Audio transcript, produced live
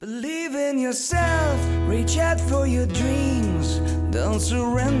Believe in yourself, reach out for your dreams. Don't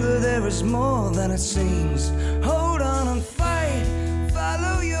surrender, there is more than it seems. Hold on and fight,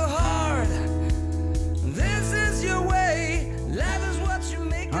 follow your heart. This is your way, life is what you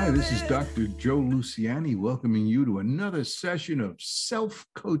make. Hi, this is Dr. Joe Luciani welcoming you to another session of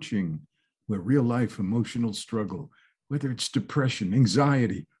self-coaching, where real-life emotional struggle, whether it's depression,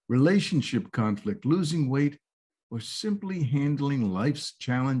 anxiety, relationship conflict, losing weight, or simply handling life's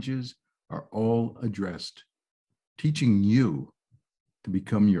challenges are all addressed, teaching you to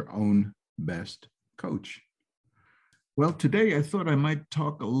become your own best coach. Well, today I thought I might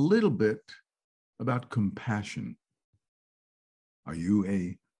talk a little bit about compassion. Are you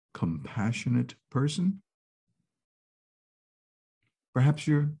a compassionate person? Perhaps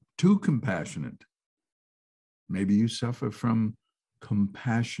you're too compassionate. Maybe you suffer from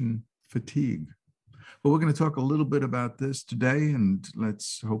compassion fatigue. But we're going to talk a little bit about this today, and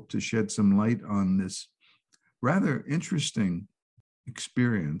let's hope to shed some light on this rather interesting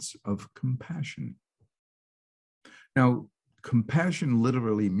experience of compassion. Now, compassion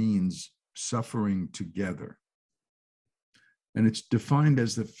literally means suffering together. And it's defined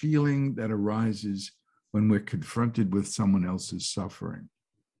as the feeling that arises when we're confronted with someone else's suffering.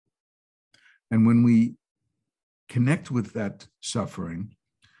 And when we connect with that suffering,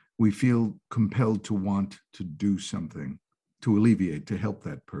 we feel compelled to want to do something to alleviate, to help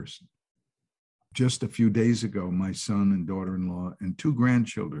that person. Just a few days ago, my son and daughter-in-law and 2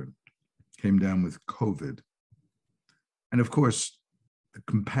 grandchildren came down with COVID. And of course, the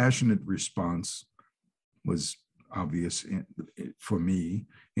compassionate response was obvious for me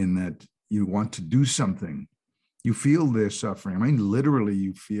in that you want to do something. You feel their suffering. I mean, literally,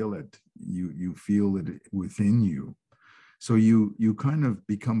 you feel it. You feel it within you. So you kind of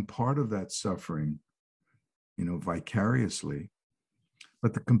become part of that suffering, vicariously.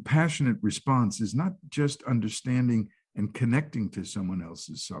 But the compassionate response is not just understanding and connecting to someone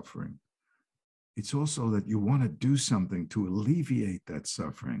else's suffering. It's also that you want to do something to alleviate that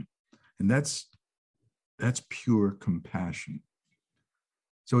suffering. And that's pure compassion.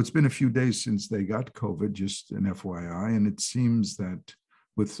 So it's been a few days since they got COVID, just an FYI, and it seems that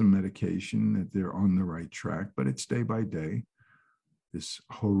with some medication that they're on the right track, but it's day by day, this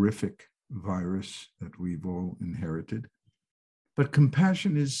horrific virus that we've all inherited. But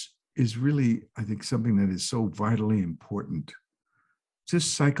compassion is really, I think, something that is so vitally important,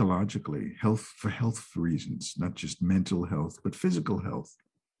 just psychologically, for health reasons, not just mental health, but physical health.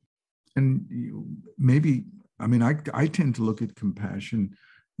 And I tend to look at compassion,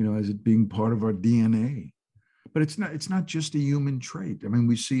 as it being part of our DNA. But it's not just a human trait. I mean,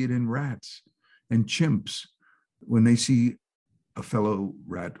 we see it in rats and chimps. When they see a fellow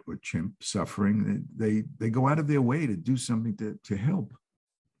rat or chimp suffering, they go out of their way to do something to help,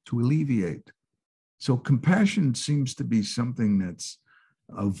 to alleviate. So compassion seems to be something that's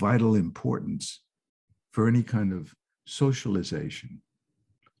of vital importance for any kind of socialization.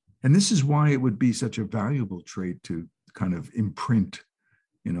 And this is why it would be such a valuable trait to kind of imprint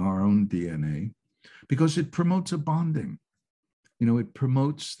in our own DNA, because it promotes a bonding. It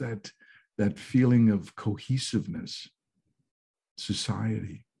promotes that feeling of cohesiveness,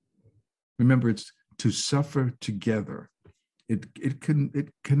 society. Remember, it's to suffer together. It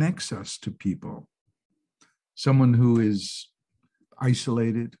connects us to people. Someone who is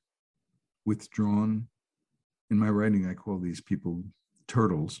isolated, withdrawn. In my writing, I call these people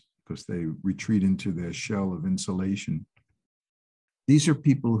turtles because they retreat into their shell of insulation. These are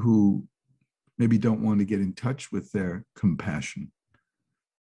people who maybe don't want to get in touch with their compassion.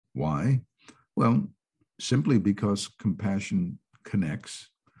 Why? Well, simply because compassion connects.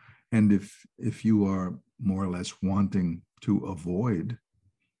 And if you are more or less wanting to avoid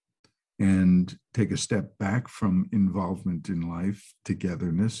and take a step back from involvement in life,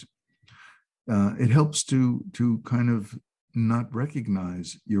 togetherness, it helps to kind of not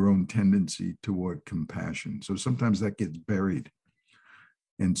recognize your own tendency toward compassion. So sometimes that gets buried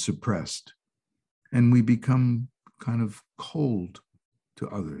and suppressed. And we become kind of cold to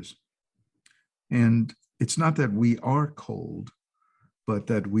others. And it's not that we are cold, but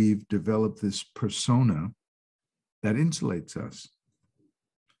that we've developed this persona that insulates us.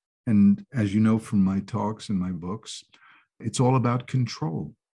 And as you know from my talks and my books, it's all about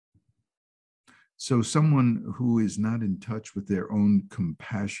control. So someone who is not in touch with their own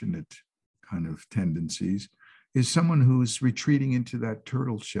compassionate kind of tendencies is someone who is retreating into that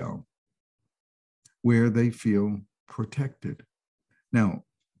turtle shell where they feel protected. Now,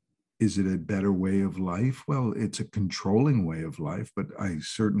 is it a better way of life? Well, it's a controlling way of life, but I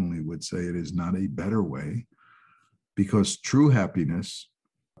certainly would say it is not a better way, because true happiness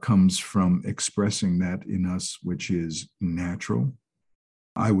comes from expressing that in us, which is natural.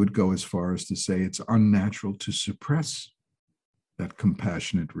 I would go as far as to say it's unnatural to suppress that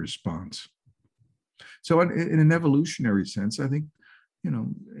compassionate response. So in an evolutionary sense, I think,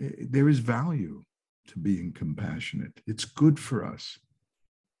 there is value to being compassionate. It's good for us.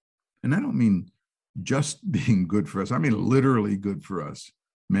 And I don't mean just being good for us. I mean literally good for us,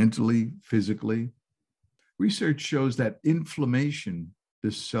 mentally, physically. Research shows that inflammation,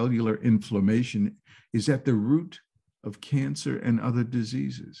 this cellular inflammation, is at the root of cancer and other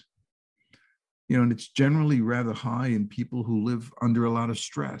diseases. And it's generally rather high in people who live under a lot of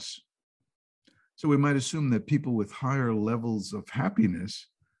stress. So we might assume that people with higher levels of happiness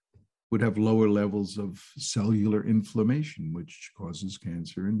would have lower levels of cellular inflammation, which causes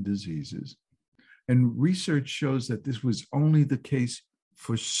cancer and diseases. And research shows that this was only the case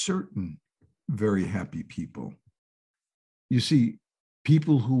for certain very happy people. You see,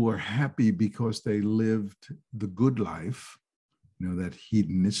 people who are happy because they lived the good life, that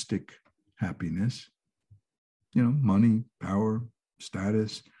hedonistic happiness, money, power,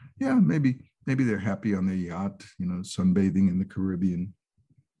 status. Yeah, maybe they're happy on their yacht, sunbathing in the Caribbean.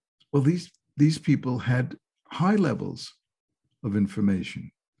 Well, these people had high levels of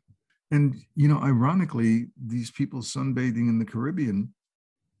information. And, ironically, these people sunbathing in the Caribbean,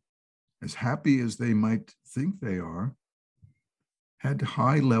 as happy as they might think they are, had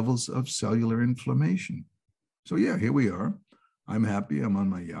high levels of cellular inflammation. So yeah, here we are. I'm happy, I'm on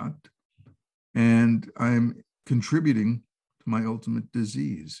my yacht, and I'm contributing to my ultimate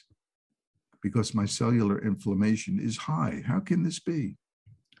disease because my cellular inflammation is high. How can this be?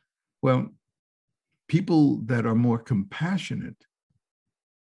 Well, people that are more compassionate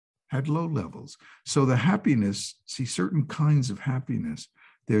had low levels. So the happiness, see, certain kinds of happiness,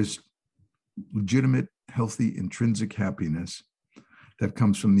 there's legitimate, healthy, intrinsic happiness that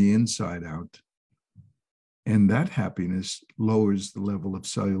comes from the inside out. And that happiness lowers the level of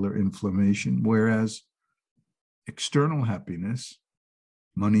cellular inflammation, whereas external happiness,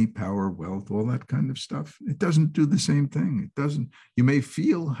 money, power, wealth, all that kind of stuff, it doesn't do the same thing. It doesn't. You may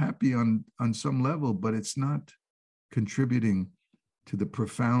feel happy on some level, but it's not contributing to the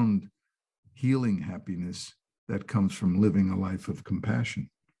profound healing happiness that comes from living a life of compassion.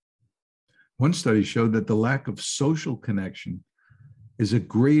 One study showed that the lack of social connection is a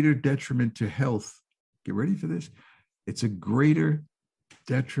greater detriment to health. Get ready for this. It's a greater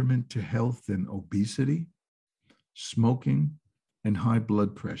detriment to health than obesity, smoking, and high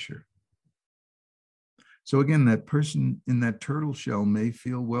blood pressure. So again, that person in that turtle shell may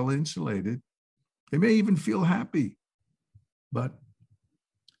feel well insulated. They may even feel happy, but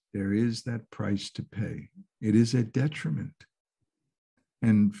there is that price to pay. It is a detriment.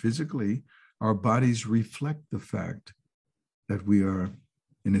 And physically, our bodies reflect the fact that we are,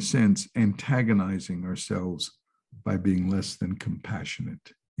 in a sense, antagonizing ourselves by being less than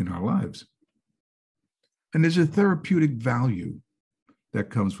compassionate in our lives. And there's a therapeutic value that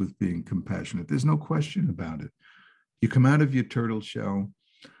comes with being compassionate. There's no question about it. You come out of your turtle shell,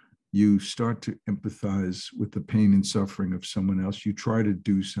 you start to empathize with the pain and suffering of someone else. You try to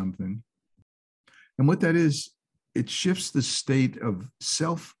do something. And what that is, it shifts the state of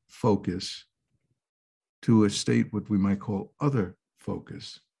self-focus to a state what we might call other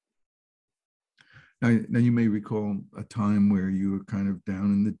focus. Now you may recall a time where you were kind of down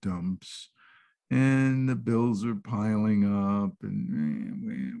in the dumps and the bills are piling up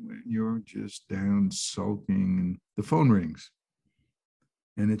and you're just down sulking and the phone rings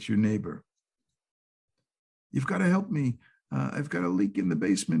and it's your neighbor. You've got to help me. I've got a leak in the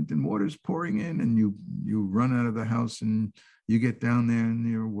basement and water's pouring in, and you run out of the house and you get down there and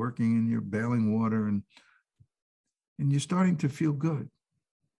you're working and you're bailing water and you're starting to feel good.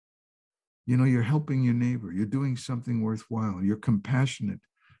 You're helping your neighbor. You're doing something worthwhile. You're compassionate.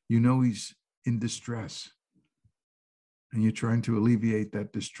 He's in distress. And you're trying to alleviate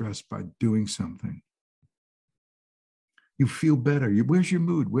that distress by doing something. You feel better. Where's your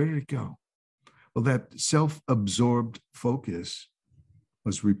mood? Where did it go? Well, that self-absorbed focus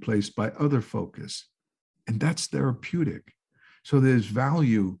was replaced by other focus. And that's therapeutic. So there's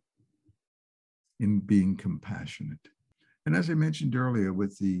value in being compassionate. And as I mentioned earlier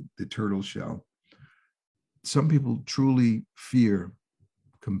with the turtle shell, some people truly fear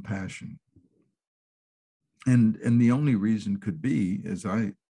compassion. And the only reason could be, as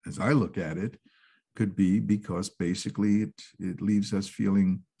I look at it, could be because basically it leaves us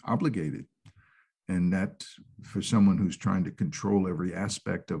feeling obligated. And that, for someone who's trying to control every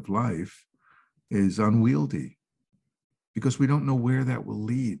aspect of life, is unwieldy because we don't know where that will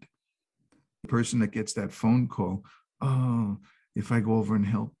lead. The person that gets that phone call, oh, if I go over and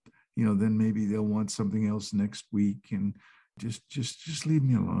help, then maybe they'll want something else next week, and just leave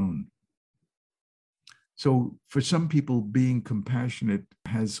me alone. So for some people, being compassionate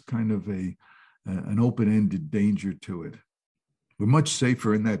has kind of an open-ended danger to it. We're much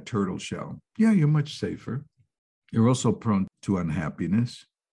safer in that turtle shell. Yeah, you're much safer. You're also prone to unhappiness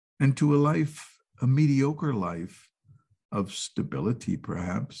and to a mediocre life of stability,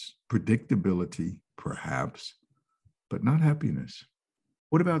 perhaps, predictability, perhaps, but not happiness.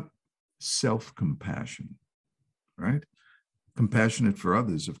 What about self-compassion, right? Compassionate for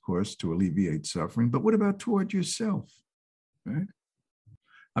others, of course, to alleviate suffering, but what about toward yourself, right?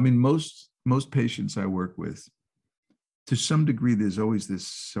 I mean, most patients I work with, to some degree, there's always this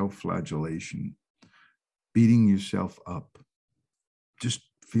self-flagellation, beating yourself up, just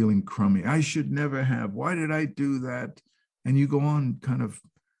feeling crummy. I should never have. Why did I do that? And you go on kind of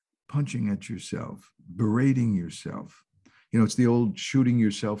punching at yourself, berating yourself. It's the old shooting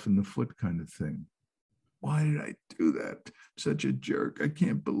yourself in the foot kind of thing. Why did I do that? Such a jerk. I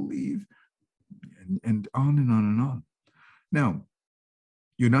can't believe. And on and on and on. Now,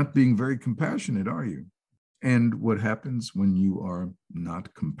 you're not being very compassionate, are you? And what happens when you are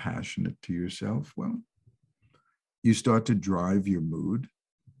not compassionate to yourself? Well, you start to drive your mood,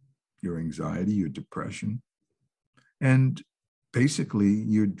 your anxiety, your depression. And basically,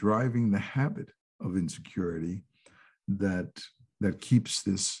 you're driving the habit of insecurity that keeps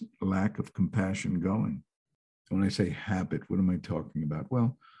this lack of compassion going. When I say habit, what am I talking about?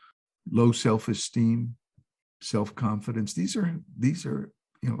 Well, low self-esteem, self-confidence. These are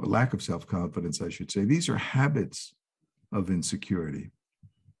a lack of self-confidence, I should say. These are habits of insecurity.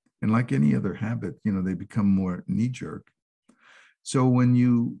 And like any other habit, they become more knee-jerk. So when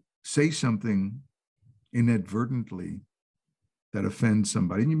you say something inadvertently that offends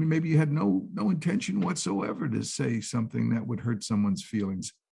somebody, and maybe you had no intention whatsoever to say something that would hurt someone's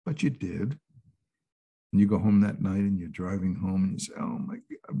feelings, but you did. And you go home that night and you're driving home and you say, oh my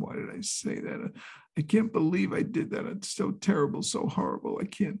God, why did I say that? I can't believe I did that. It's so terrible, so horrible.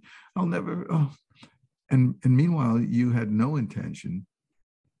 I'll never. Oh. And meanwhile, you had no intention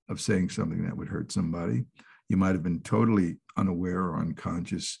of saying something that would hurt somebody. You might have been totally unaware or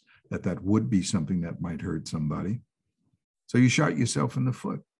unconscious that would be something that might hurt somebody. So you shot yourself in the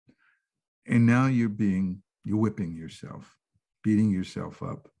foot. And now you're whipping yourself, beating yourself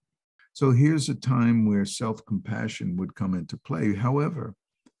up. So here's a time where self-compassion would come into play. However,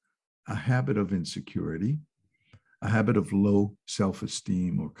 a habit of insecurity, a habit of low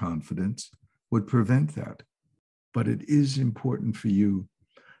self-esteem or confidence would prevent that. But it is important for you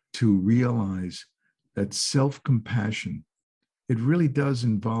to realize that self-compassion, it really does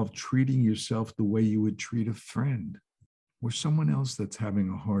involve treating yourself the way you would treat a friend or someone else that's having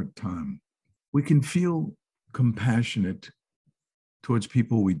a hard time. We can feel compassionate towards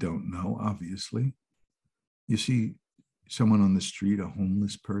people we don't know, obviously. You see someone on the street, a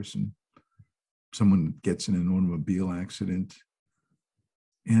homeless person, someone gets in an automobile accident,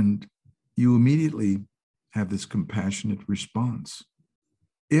 and you immediately have this compassionate response.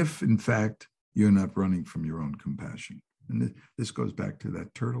 If, in fact, you're not running from your own compassion. And this goes back to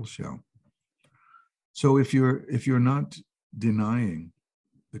that turtle shell. So if you're not denying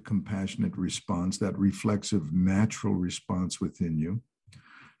the compassionate response, that reflexive, natural response within you,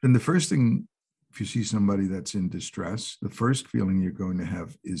 then the first thing, if you see somebody that's in distress, the first feeling you're going to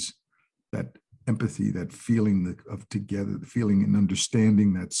have is that empathy, that feeling of together, the feeling and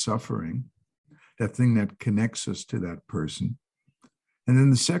understanding that suffering, that thing that connects us to that person. And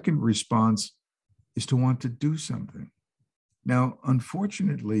then the second response is to want to do something. Now,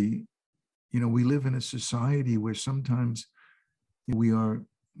 unfortunately, we live in a society where sometimes we are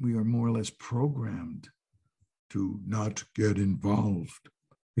more or less programmed to not get involved,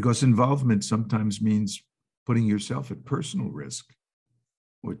 because involvement sometimes means putting yourself at personal risk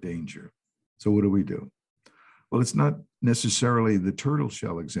or danger. So what do? Well, it's not necessarily the turtle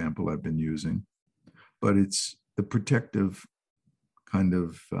shell example I've been using, but it's the protective kind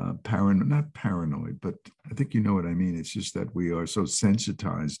of not paranoid, but I think you know what I mean. It's just that we are so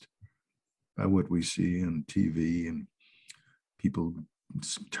sensitized by what we see on TV and people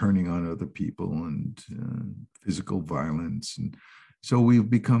turning on other people and physical violence. And so we've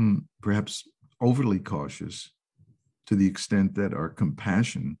become perhaps overly cautious to the extent that our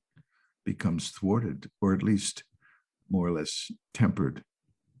compassion becomes thwarted, or at least more or less tempered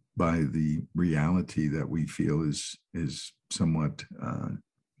by the reality that we feel is somewhat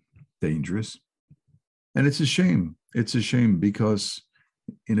dangerous. And it's a shame. It's a shame because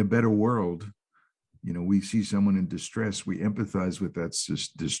in a better world, we see someone in distress, we empathize with that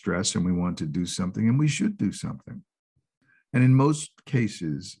distress and we want to do something, and we should do something. And in most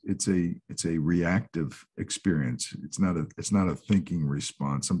cases, it's a reactive experience. It's not a thinking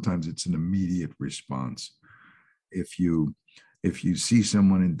response. Sometimes it's an immediate response. If you if you see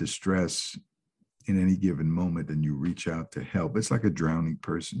someone in distress in any given moment and you reach out to help, it's like a drowning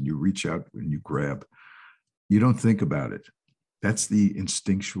person. You reach out and you grab. You don't think about it. That's the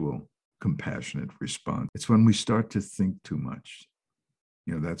instinctual, compassionate response. It's when we start to think too much.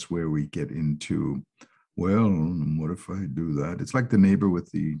 That's where we get into, well, what if I do that? It's like the neighbor with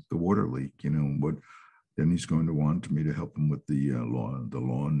the water leak. What? Then he's going to want me to help him with the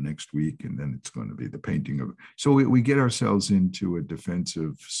lawn next week, and then it's going to be the painting of. So we get ourselves into a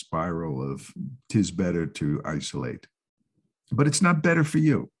defensive spiral of, 'tis better to isolate, but it's not better for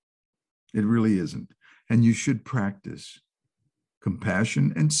you. It really isn't, and you should practice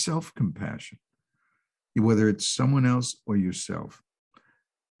compassion and self-compassion, whether it's someone else or yourself.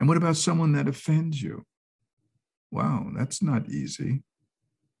 And what about someone that offends you? Wow, that's not easy.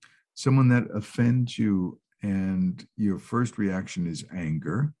 Someone that offends you and your first reaction is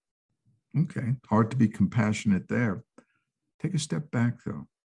anger. Okay, hard to be compassionate there. Take a step back, though.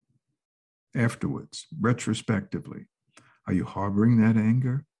 Afterwards, retrospectively, are you harboring that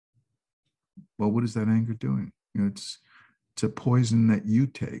anger? Well, what is that anger doing? It's a poison that you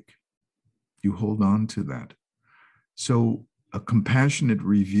take. You hold on to that. So a compassionate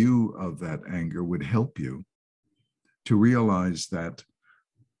review of that anger would help you to realize that,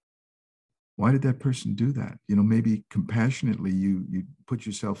 why did that person do that? Maybe compassionately, you put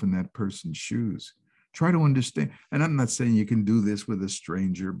yourself in that person's shoes. Try to understand. And I'm not saying you can do this with a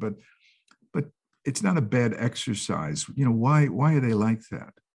stranger, but it's not a bad exercise. Why are they like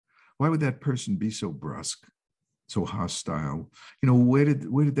that? Why would that person be so brusque, so hostile? Where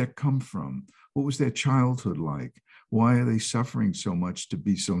did that come from? What was their childhood like? Why are they suffering so much to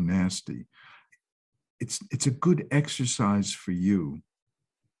be so nasty? It's a good exercise for you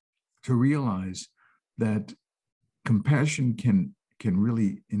to realize that compassion can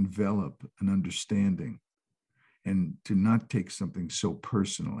really envelop an understanding, and to not take something so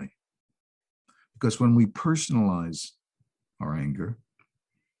personally. Because when we personalize our anger,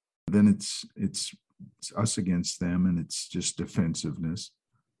 then it's us against them, and it's just defensiveness.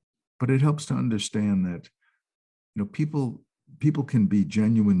 But it helps to understand that people can be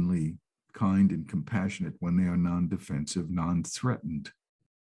genuinely kind and compassionate when they are non-defensive, non-threatened.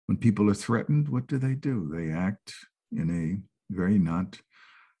 When people are threatened, what do? They act in a very not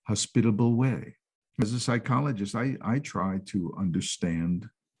hospitable way. As a psychologist, I try to understand.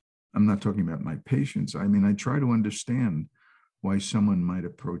 I'm not talking about my patients. I mean, I try to understand why someone might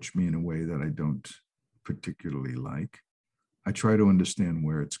approach me in a way that I don't particularly like. I try to understand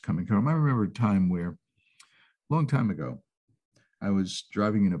where it's coming from. I remember a time where, a long time ago, I was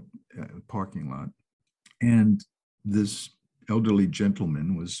driving in a parking lot, and this elderly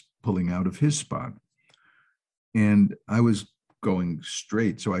gentleman was pulling out of his spot. And I was going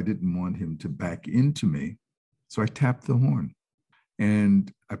straight, so I didn't want him to back into me. So I tapped the horn,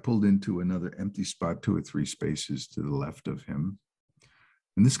 and I pulled into another empty spot, 2 or 3 spaces to the left of him.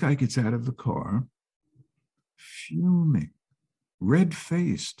 And this guy gets out of the car, fuming,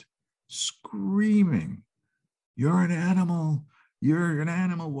 red-faced, screaming, "You're an animal. You're an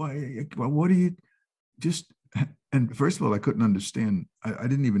animal. Why? What are you?" Just, and first of all, I couldn't understand. I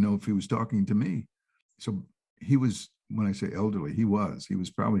didn't even know if he was talking to me. So he was, when I say elderly, he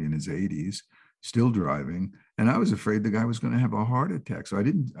was probably in his 80s, still driving. And I was afraid the guy was going to have a heart attack. So I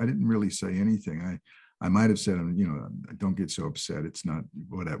didn't really say anything. I might have said, don't get so upset. It's not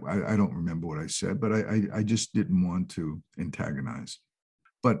whatever. I don't remember what I said, but I just didn't want to antagonize.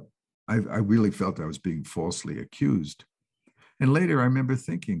 But I really felt I was being falsely accused. And later I remember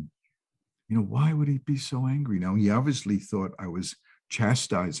thinking, why would he be so angry? Now, he obviously thought I was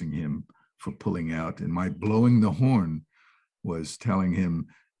chastising him for pulling out, and my blowing the horn was telling him,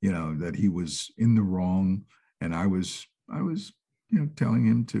 that he was in the wrong, and I was, telling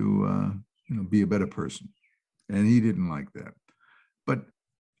him to, be a better person. And he didn't like that. But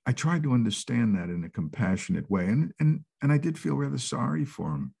I tried to understand that in a compassionate way, and I did feel rather sorry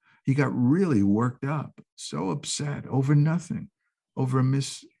for him. He got really worked up, so upset over nothing, over a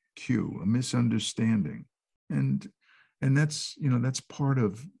miscue, a misunderstanding. And that's part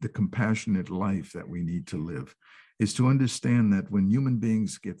of the compassionate life that we need to live, is to understand that when human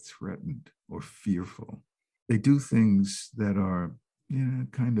beings get threatened or fearful, they do things that are,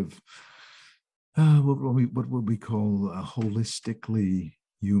 kind of what would we call holistically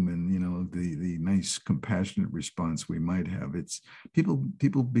human, the nice compassionate response we might have. It's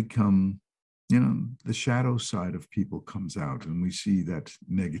people become, the shadow side of people comes out, and we see that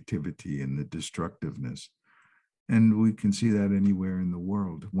negativity and the destructiveness. And we can see that anywhere in the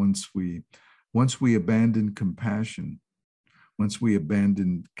world. Once we abandon compassion, once we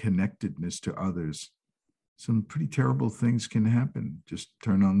abandon connectedness to others, some pretty terrible things can happen. Just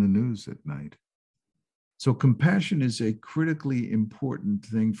turn on the news at night. So compassion is a critically important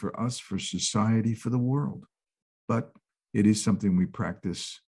thing for us, for society, for the world. But it is something we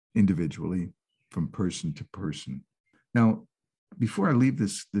practice individually from person to person. Now, before I leave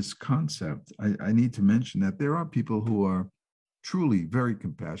this concept, I need to mention that there are people who are truly very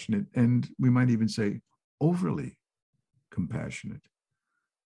compassionate, and we might even say overly compassionate.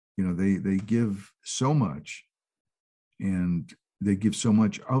 You know, they give so much, and they give so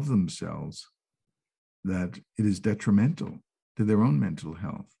much of themselves that it is detrimental to their own mental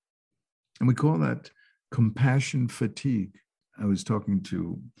health. And we call that compassion fatigue. I was talking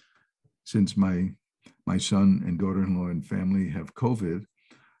to, since my son and daughter-in-law and family have COVID,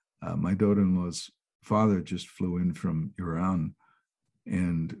 my daughter-in-law's father just flew in from Iran,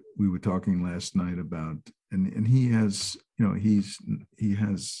 and we were talking last night about, and he has, you know, he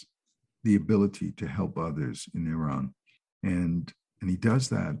has the ability to help others in Iran, and he does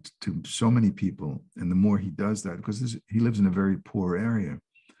that to so many people. And the more he does that, because he lives in a very poor area,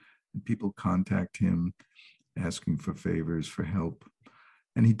 and people contact him asking for favors, for help,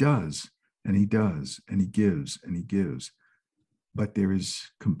 and he does. And he does, and he gives, and he gives. But there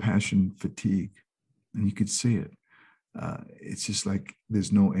is compassion fatigue, and you could see it. It's just like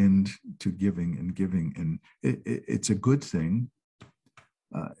there's no end to giving and giving. And it's a good thing.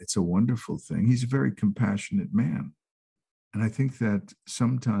 It's a wonderful thing. He's a very compassionate man. And I think that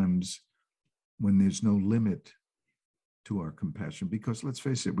sometimes when there's no limit to our compassion, because let's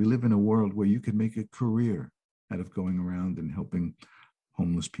face it, we live in a world where you can make a career out of going around and helping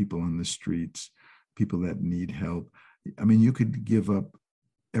homeless people on the streets, people that need help. I mean, you could give up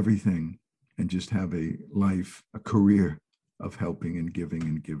everything and just have a life, a career of helping and giving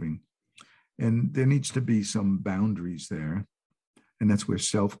and giving. And there needs to be some boundaries there. And that's where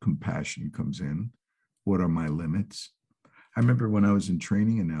self-compassion comes in. What are my limits? I remember when I was in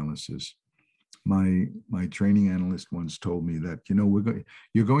training analysis, my training analyst once told me that, you know,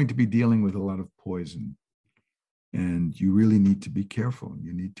 you're going to be dealing with a lot of poison. And you really need to be careful.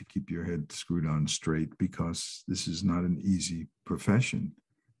 You need to keep your head screwed on straight, because this is not an easy profession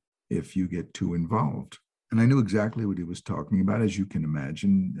if you get too involved. And I knew exactly what he was talking about. As you can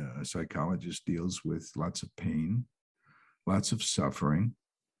imagine, a psychologist deals with lots of pain, lots of suffering.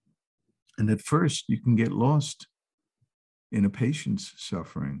 And at first, you can get lost in a patient's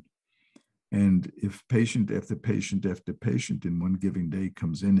suffering. And if patient after patient after patient in one given day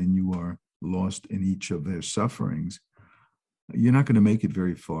comes in and you are lost in each of their sufferings, you're not going to make it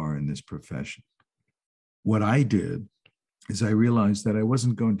very far in this profession. What I did is I realized that I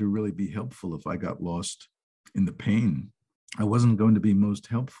wasn't going to really be helpful if I got lost in the pain. I wasn't going to be most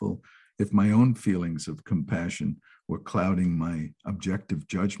helpful if my own feelings of compassion were clouding my objective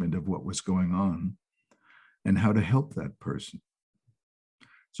judgment of what was going on and how to help that person.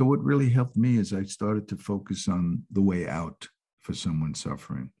 So what really helped me is I started to focus on the way out for someone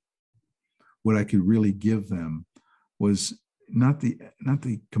suffering. What I could really give them was not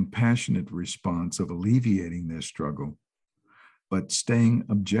the compassionate response of alleviating their struggle, but staying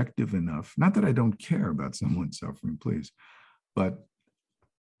objective enough. Not that I don't care about someone suffering, please, but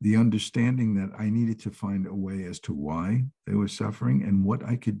the understanding that I needed to find a way as to why they were suffering and what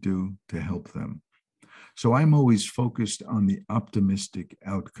I could do to help them. So I'm always focused on the optimistic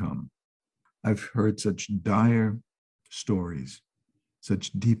outcome. I've heard such dire stories,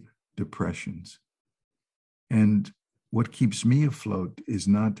 such deep depressions. And what keeps me afloat is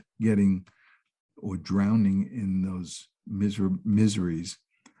not getting or drowning in those miseries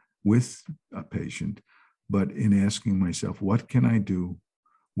with a patient, but in asking myself, what can I do?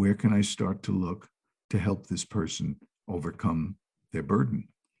 Where can I start to look to help this person overcome their burden?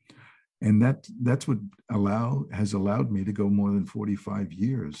 And that's what has allowed me to go more than 45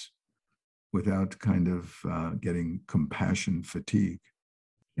 years without kind of getting compassion fatigue.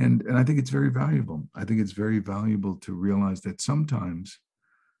 And I think it's very valuable. I think it's very valuable to realize that sometimes,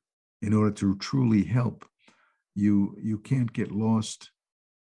 in order to truly help, you can't get lost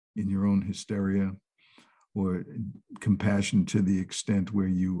in your own hysteria or compassion to the extent where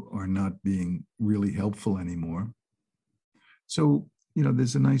you are not being really helpful anymore. So, you know,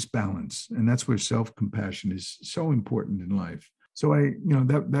 there's a nice balance, and that's where self-compassion is so important in life. So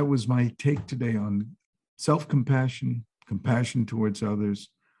that was my take today on self-compassion, compassion towards others.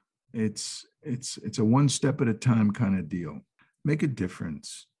 It's a one step at a time kind of deal. Make a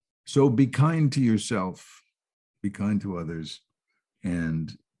difference. So be kind to yourself, be kind to others,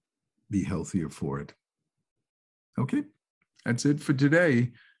 and be healthier for it. Okay, that's it for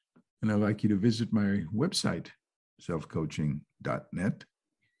today. And I'd like you to visit my website, selfcoaching.net,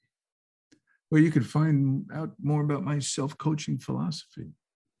 where you can find out more about my self-coaching philosophy.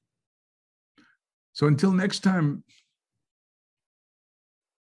 So until next time,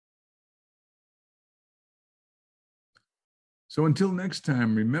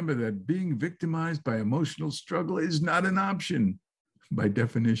 remember that being victimized by emotional struggle is not an option. By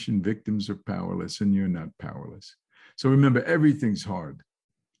definition, victims are powerless, and you're not powerless. So remember, everything's hard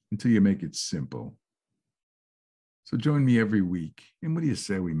until you make it simple. So join me every week. And what do you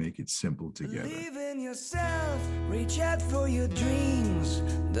say we make it simple together? Believe in yourself, reach out for your dreams.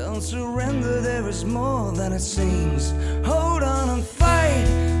 Don't surrender, there is more than it seems. Hold on and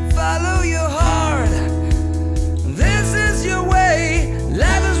fight.